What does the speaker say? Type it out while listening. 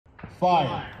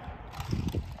Fire.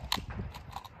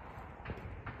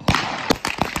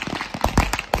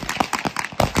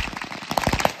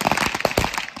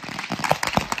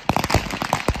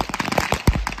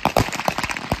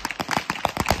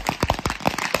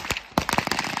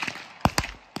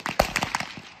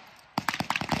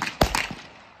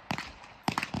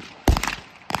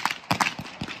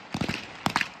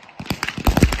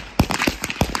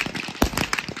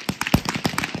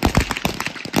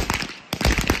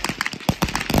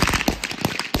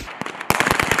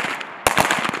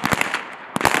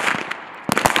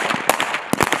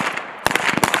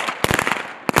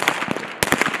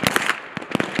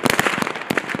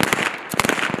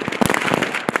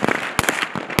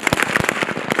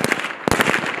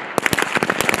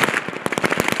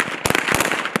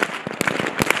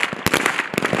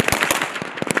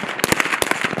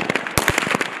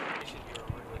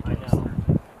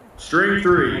 String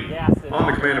 3. On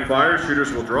the command of fire,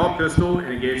 shooters will draw a pistol and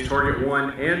engage target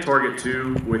 1 and target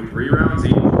 2 with 3 rounds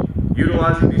each,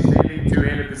 utilizing the standing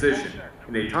two-handed position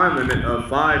in a time limit of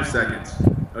 5 seconds.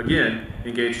 Again,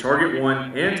 engage target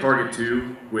 1 and target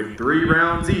 2 with 3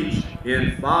 rounds each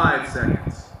in 5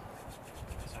 seconds.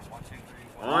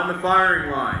 On the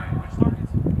firing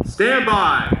line. Stand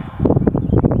by.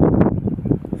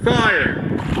 Fire.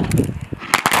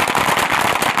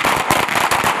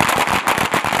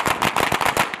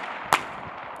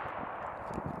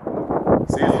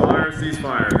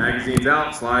 Ceasefire. Magazines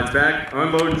out, slides back,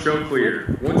 unload and show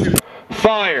clear. Once you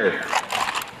fire.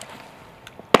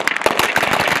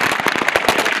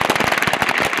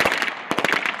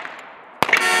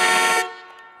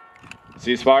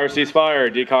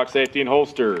 Ceasefire. Decock safety and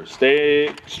holster.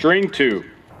 Stay string 2.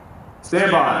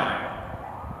 Stand by.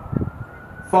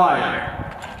 Fire.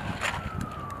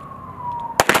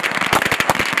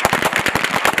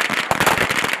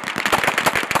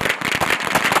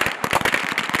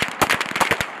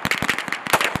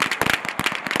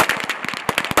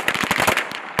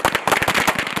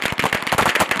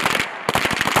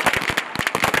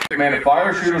 Command of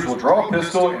fire, shooters will draw a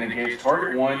pistol and engage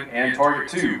target 1 and target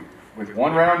 2 with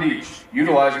 1 round each,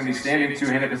 utilizing the standing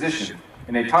two-handed position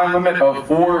in a time limit of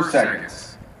 4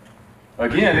 seconds.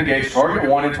 Again, engage target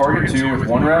 1 and target 2 with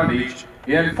 1 round each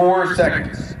in 4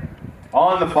 seconds.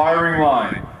 On the firing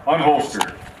line,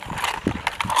 unholster.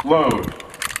 Load.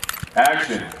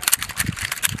 Action.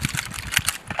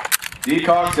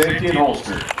 Decock safety and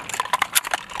holster.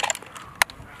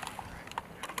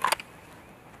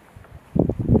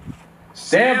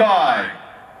 Stand by.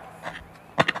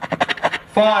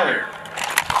 Fire.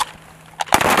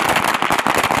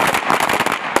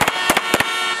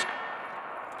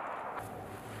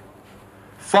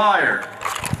 Fire.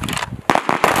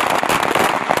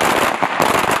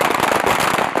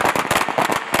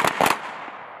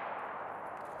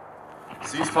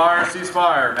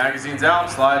 Ceasefire. Magazines out,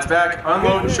 slides back,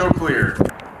 unload and show clear.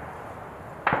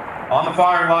 On the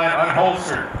firing line,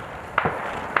 unholster.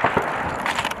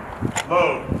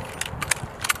 Load.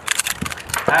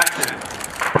 Action.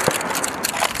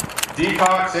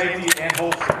 Decock, safety, and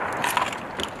holster.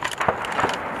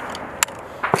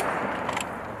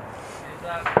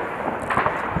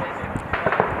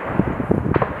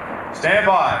 Stand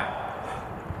by.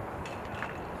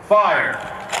 Fire.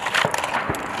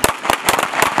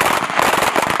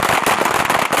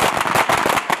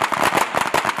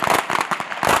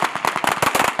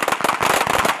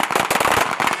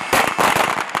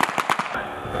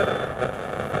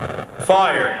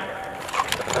 Fire.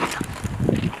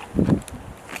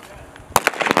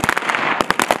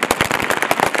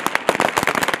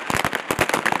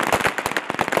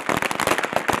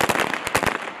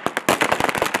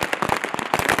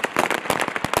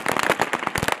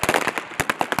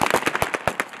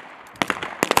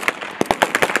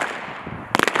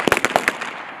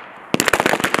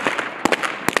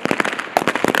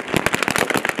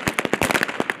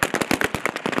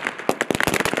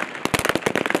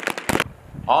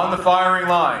 On the firing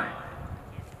line.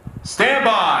 Stand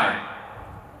by.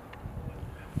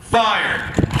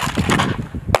 Fire.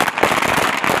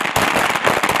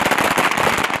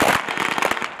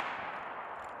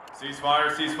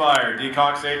 Ceasefire.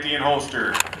 Decock safety and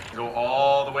holster. Go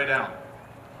all the way down.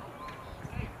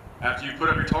 After you put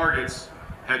up your targets,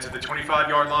 head to the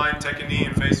 25-yard line, take a knee,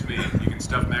 and face me. You can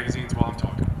stuff magazines while I'm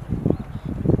talking.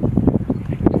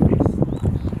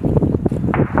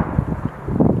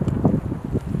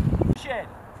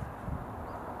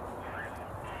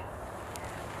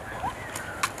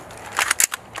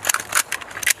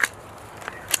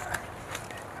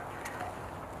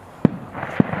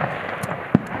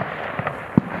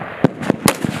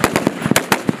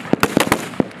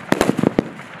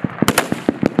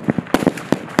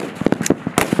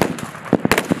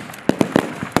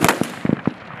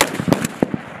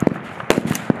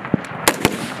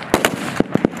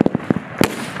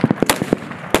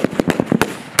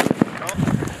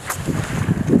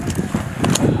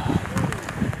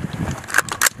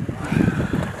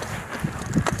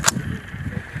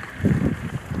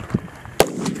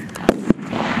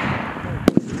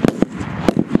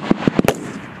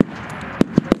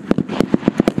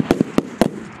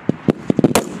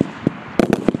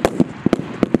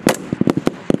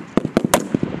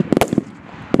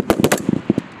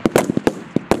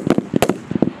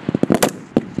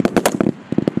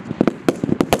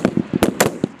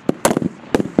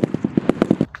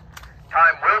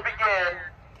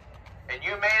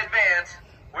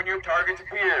 your targets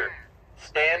appear.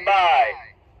 Stand by.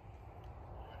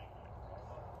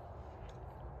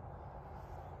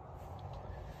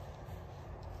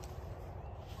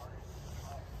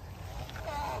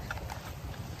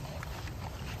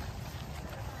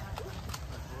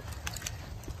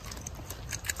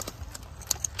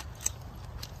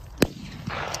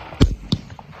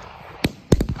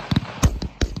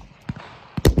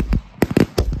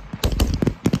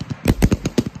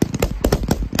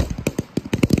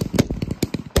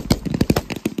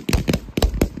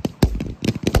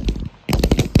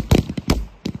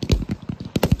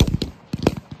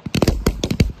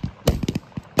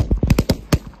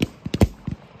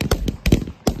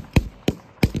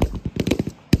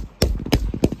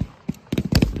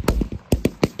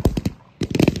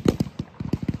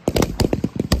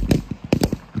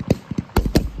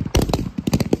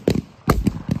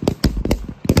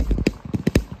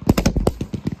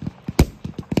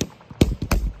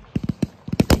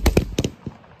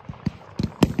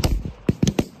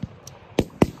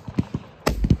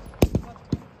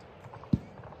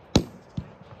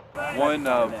 One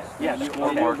yeah,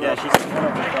 one marker. Yeah, she's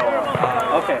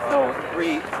okay, so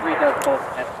three does both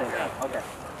at the same time.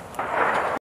 Okay.